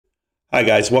Hi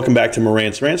guys, welcome back to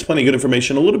Morant's Rants. Plenty of good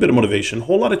information, a little bit of motivation, a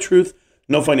whole lot of truth,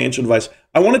 no financial advice.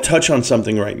 I want to touch on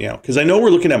something right now because I know we're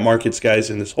looking at markets, guys,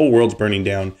 and this whole world's burning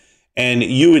down. And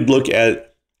you would look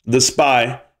at the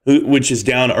SPY, which is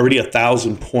down already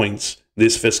 1,000 points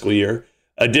this fiscal year.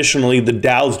 Additionally, the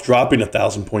Dow's dropping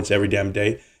 1,000 points every damn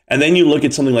day. And then you look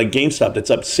at something like GameStop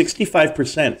that's up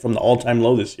 65% from the all-time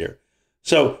low this year.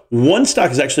 So one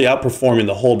stock is actually outperforming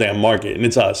the whole damn market, and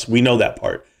it's us. We know that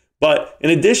part. But in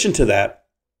addition to that,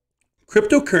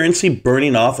 cryptocurrency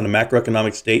burning off in a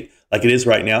macroeconomic state like it is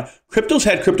right now, crypto's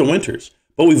had crypto winters,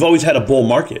 but we've always had a bull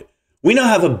market. We now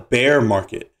have a bear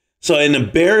market. So in a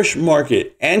bearish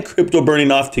market and crypto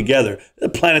burning off together, the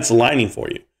planet's aligning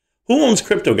for you. Who owns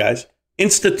crypto, guys?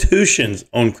 Institutions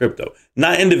own crypto,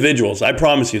 not individuals. I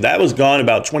promise you, that was gone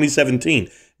about 2017.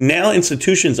 Now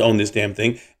institutions own this damn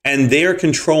thing, and they're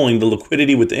controlling the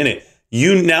liquidity within it.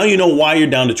 Now you know why you're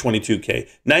down to 22K.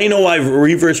 Now you know why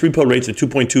reverse repo rates are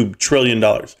 $2.2 trillion.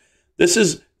 This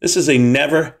is a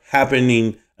never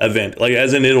happening event, like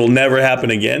as in it'll never happen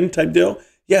again type deal.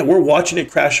 Yeah, we're watching it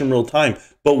crash in real time.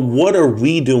 But what are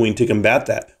we doing to combat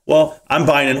that? Well, I'm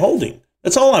buying and holding.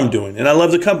 That's all I'm doing. And I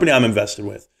love the company I'm invested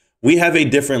with. We have a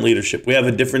different leadership. We have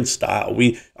a different style.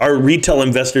 Our retail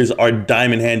investors are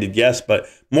diamond-handed, yes, but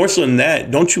more so than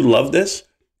that, don't you love this?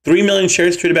 3 million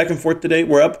shares traded back and forth today.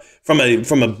 We're up from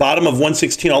a bottom of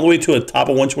 116 all the way to a top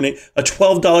of 128, a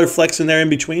 $12 flex in there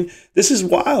in between. This is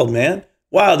wild, man.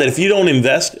 Wild that if you don't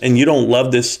invest and you don't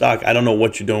love this stock, I don't know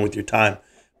what you're doing with your time.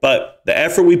 But the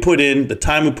effort we put in, the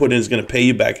time we put in is going to pay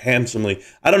you back handsomely.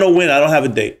 I don't know when. I don't have a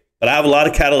date, but I have a lot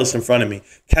of catalysts in front of me.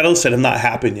 Catalysts that have not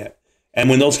happened yet. And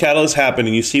when those catalysts happen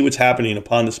and you see what's happening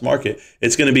upon this market,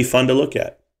 it's going to be fun to look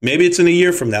at. Maybe it's in a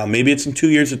year from now. Maybe it's in 2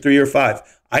 years or 3 or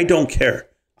 5. I don't care.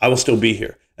 I will still be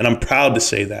here. And I'm proud to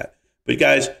say that. But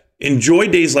guys, enjoy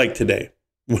days like today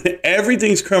when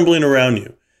everything's crumbling around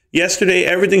you. Yesterday,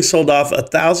 everything sold off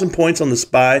 1,000 points on the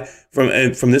SPY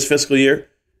from this fiscal year.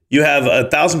 You have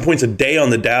 1,000 points a day on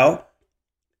the Dow.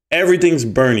 Everything's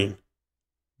burning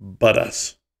but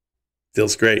us.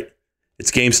 Feels great. It's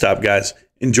GameStop, guys.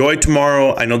 Enjoy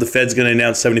tomorrow. I know the Fed's going to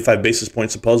announce 75 basis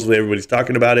points. Supposedly, everybody's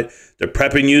talking about it. They're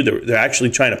prepping you. They're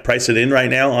actually trying to price it in right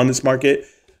now on this market.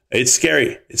 It's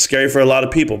scary. It's scary for a lot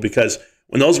of people because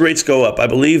when those rates go up, I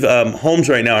believe homes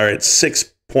right now are at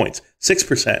 6 points,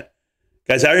 6%.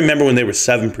 Guys, I remember when they were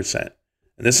 7%. And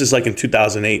this is like in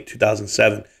 2008,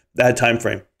 2007, that time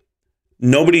frame.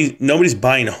 Nobody's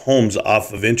buying homes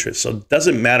off of interest. So it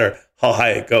doesn't matter how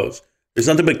high it goes. There's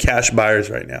nothing but cash buyers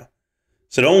right now.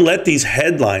 So don't let these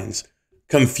headlines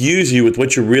confuse you with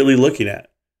what you're really looking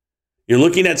at. You're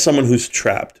looking at someone who's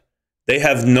trapped. They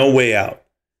have no way out.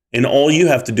 And all you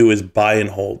have to do is buy and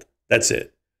hold. That's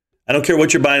it. I don't care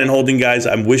what you're buying and holding, guys.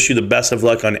 I wish you the best of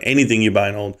luck on anything you buy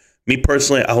and hold. Me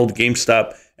personally, I hold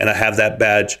GameStop, and I have that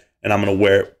badge, and I'm going to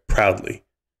wear it proudly.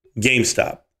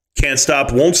 GameStop. Can't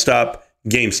stop, won't stop.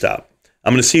 GameStop.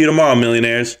 I'm going to see you tomorrow,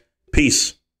 millionaires.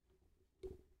 Peace.